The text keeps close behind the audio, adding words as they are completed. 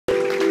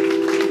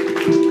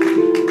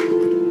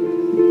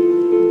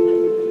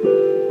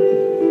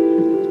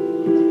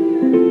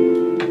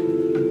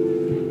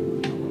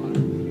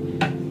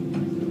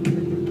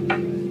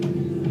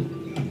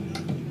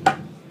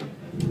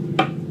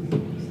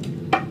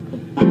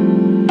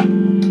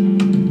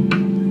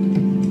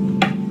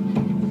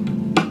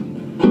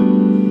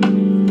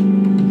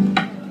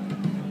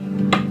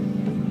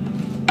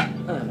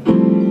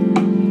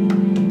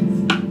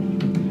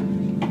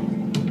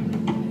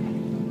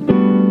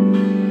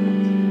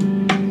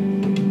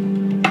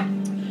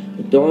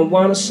Don't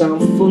wanna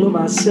sound full of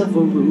myself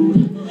or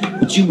rude,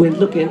 but you ain't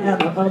looking at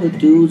the other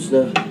dudes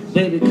now,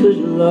 baby, 'cause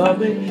you love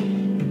me.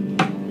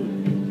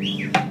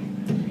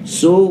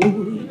 So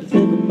you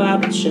think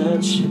about the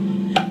chance,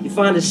 you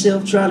find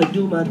yourself trying to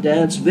do my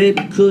dance,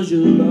 baby, 'cause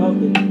you love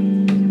me.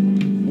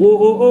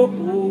 Whoa.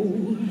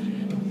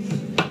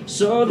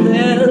 So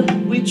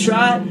then we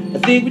tried, I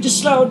think we just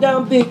slowed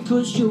down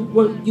because you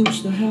weren't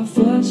used to how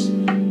fast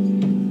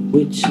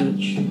we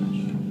touch.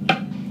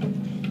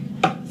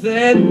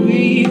 Then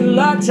we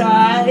locked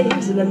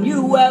eyes, and I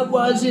knew I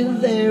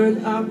wasn't there,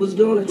 and I was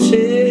gonna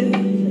tear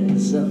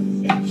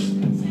something.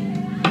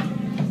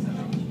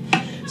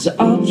 So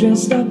all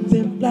dressed up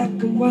in black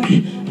and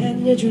white,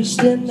 and you're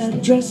dressed in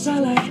that dress I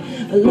like.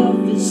 I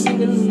love you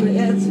singing in the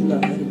air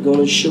tonight,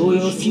 gonna show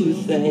you a few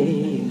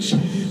things.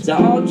 So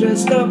all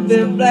dressed up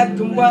in black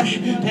and white,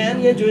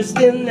 and you're dressed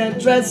in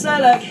that dress I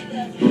like.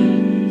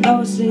 I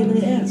was singing in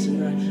the air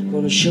tonight,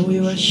 gonna show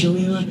you, gonna show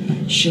you,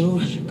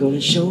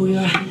 gonna show you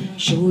a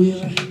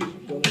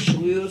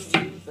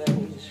few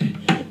things.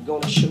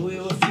 Gonna show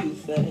you a few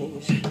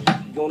things.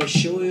 Gonna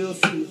show you a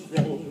few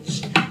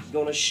things.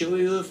 Gonna show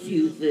you a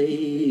few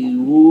things.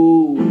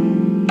 Whoa.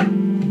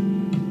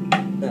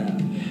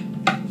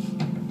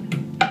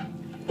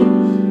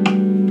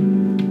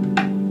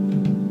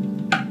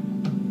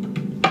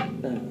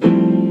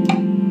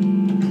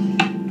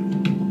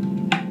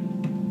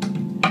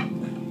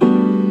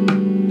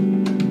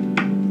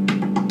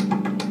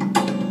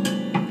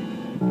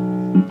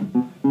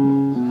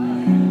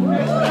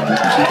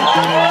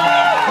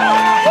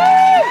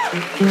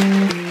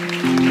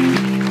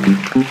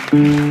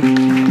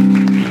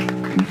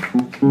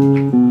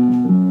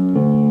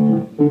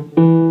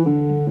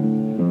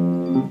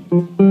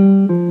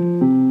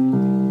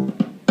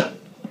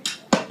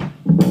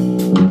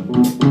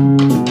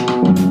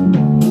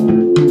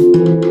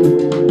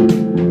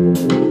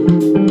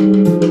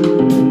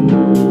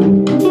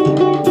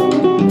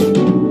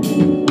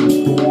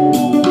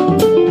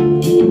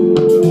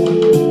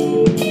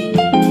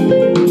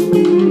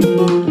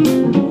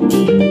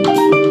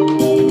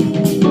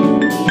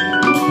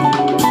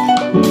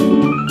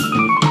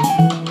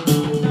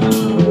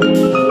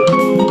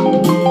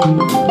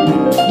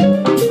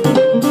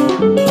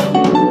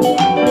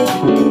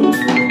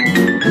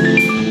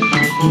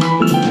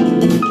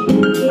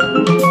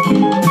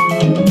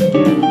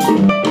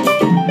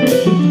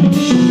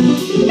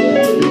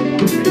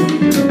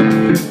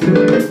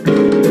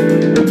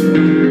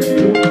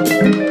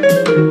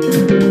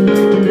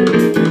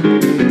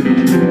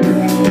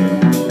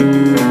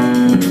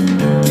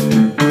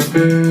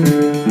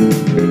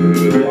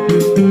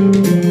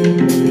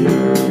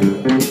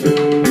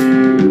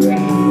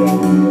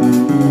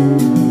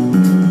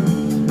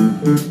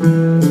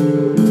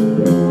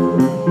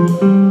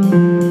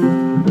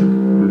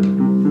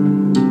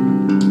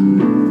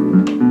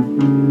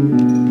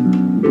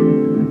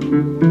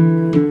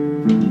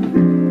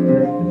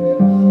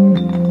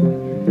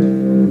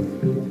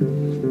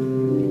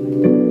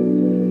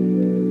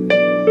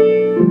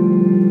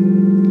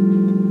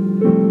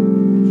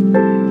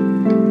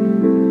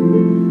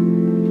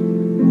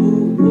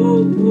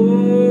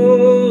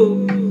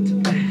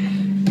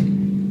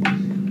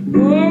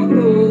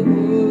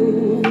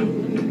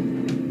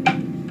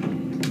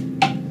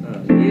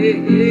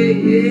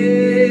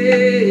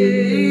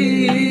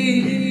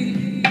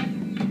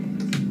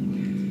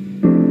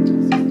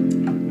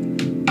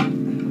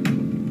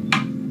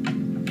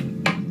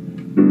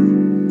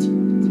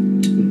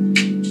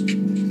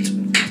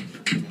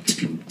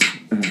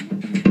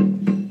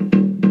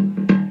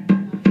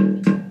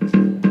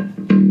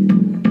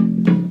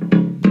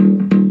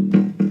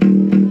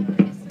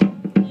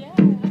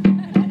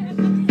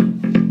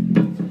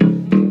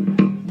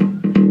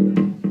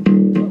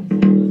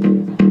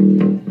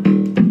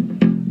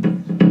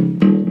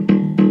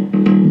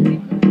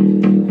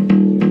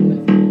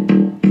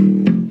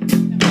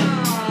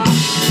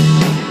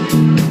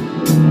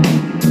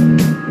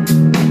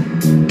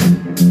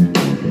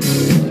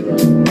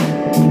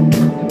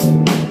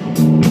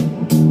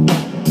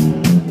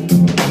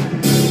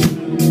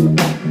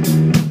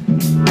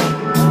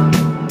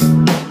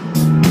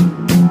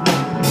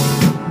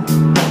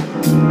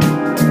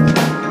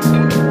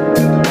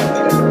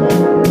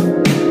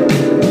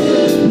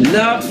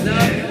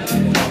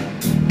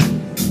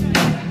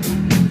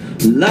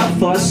 Love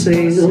for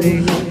sale,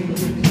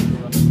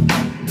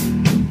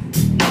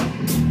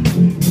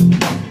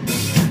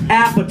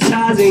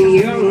 appetizing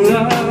young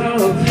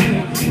love.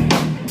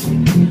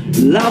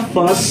 Love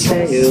for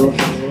sale.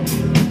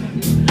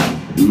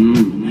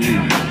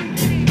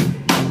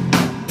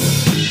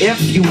 If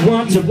you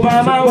want to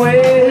buy my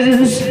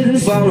wares,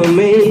 follow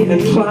me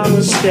and climb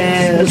the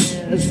stairs.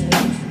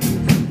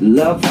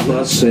 Love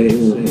for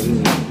sale.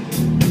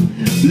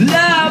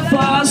 Love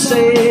for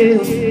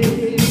sale.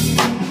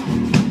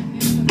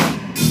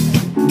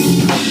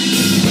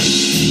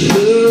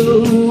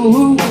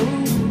 Who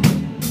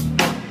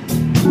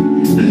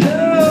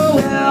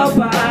will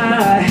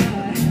buy?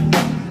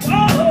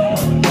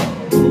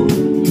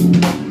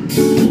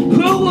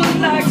 Who would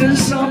like to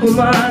sample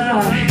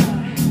my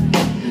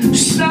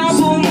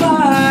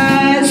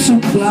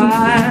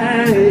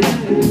fly.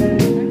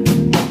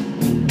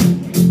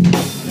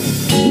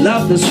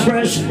 Love that's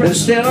fresh and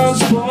still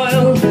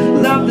unspoiled.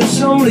 Love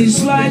that's only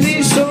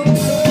slightly so.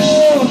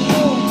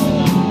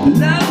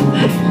 Love,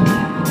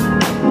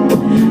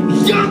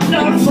 you're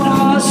not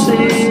for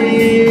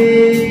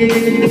sale.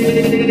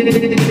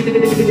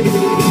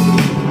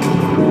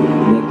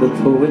 Let the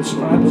poets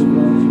write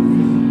love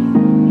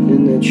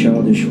in their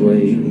childish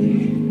way.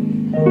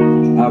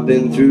 I've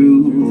been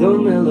through the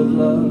mill of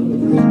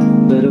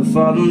love, better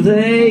far than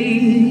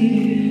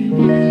they.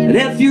 And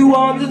if you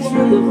want the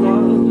thrill of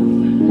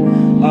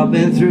love, I've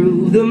been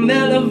through the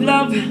mill of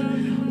love.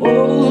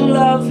 Old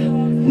love,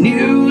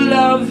 new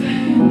love,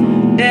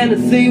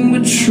 anything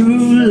but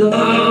true love.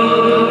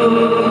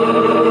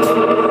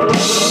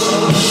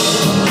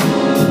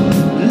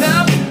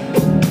 Love,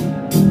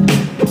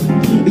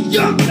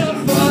 you're not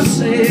for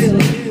sale.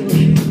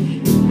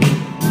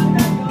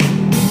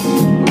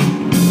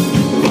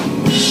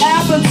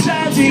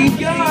 Appetizing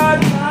your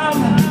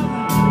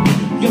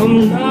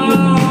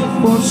love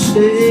for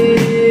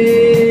sale.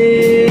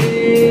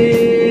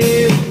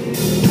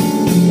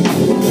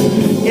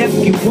 If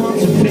you want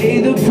to pay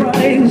the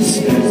price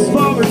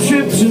for a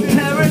trip to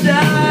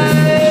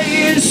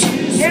paradise,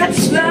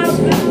 it's love,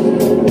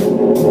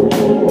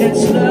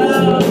 it's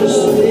love for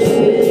sale.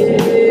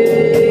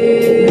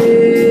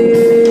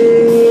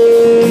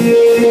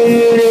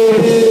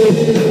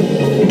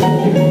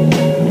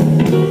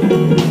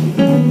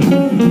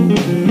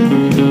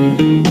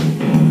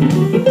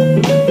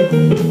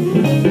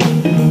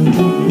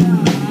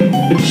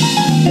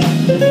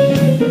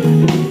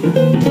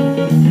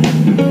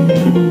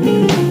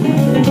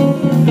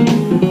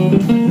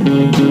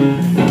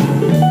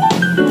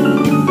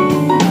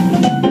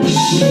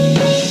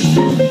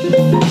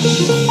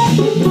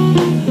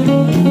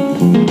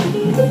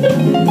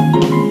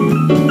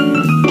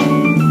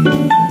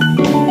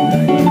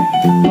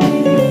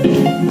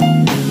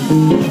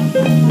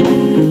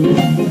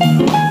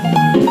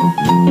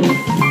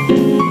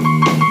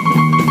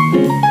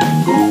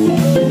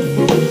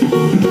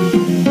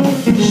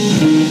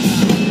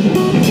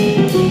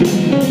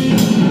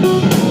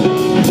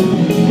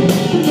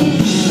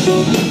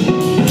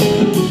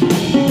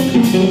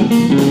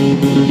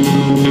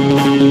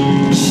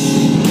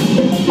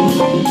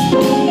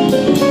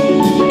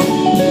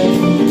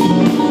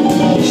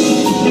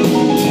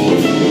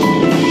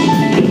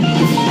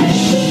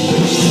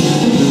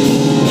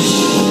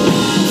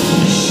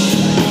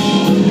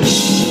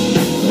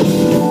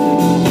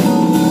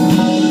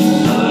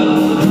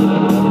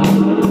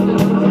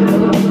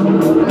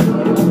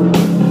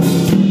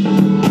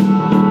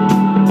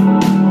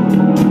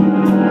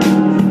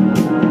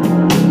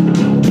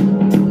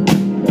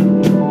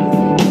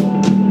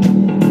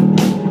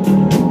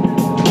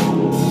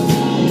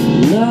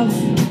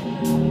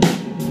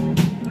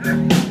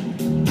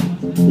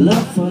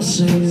 Love for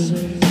sale.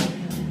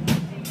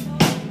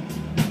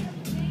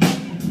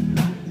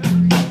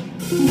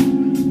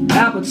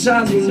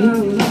 Appetizing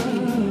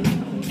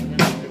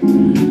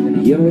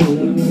your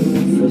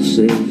love for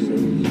sale.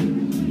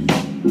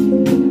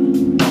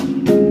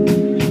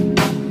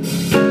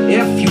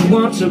 If you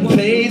want to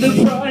pay the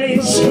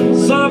price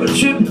for a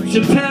trip to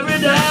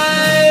paradise,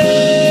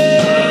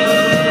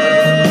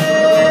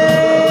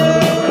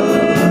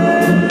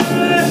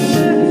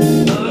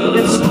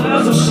 it's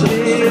love for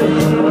sale.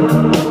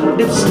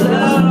 It's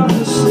love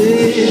to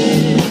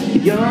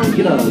sale. Young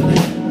love,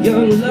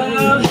 young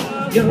love,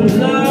 young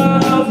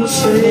love for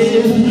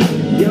sale.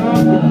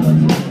 Young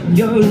love,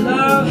 young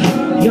love,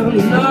 young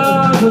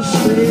love for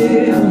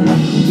sale.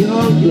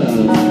 Young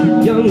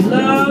love, young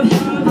love,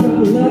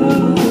 young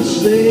love for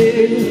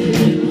sale.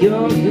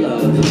 Young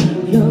love,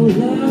 young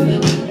love,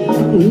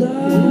 young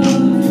love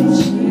for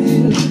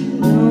sale.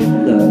 Young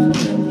love,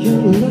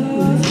 young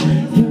love,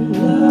 young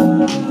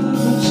love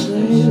for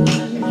sale.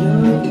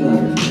 Young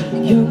love,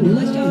 young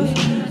love,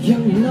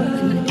 young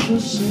love for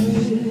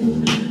sale.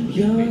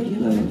 Young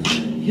love,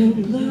 young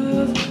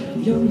love,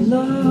 young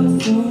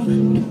love for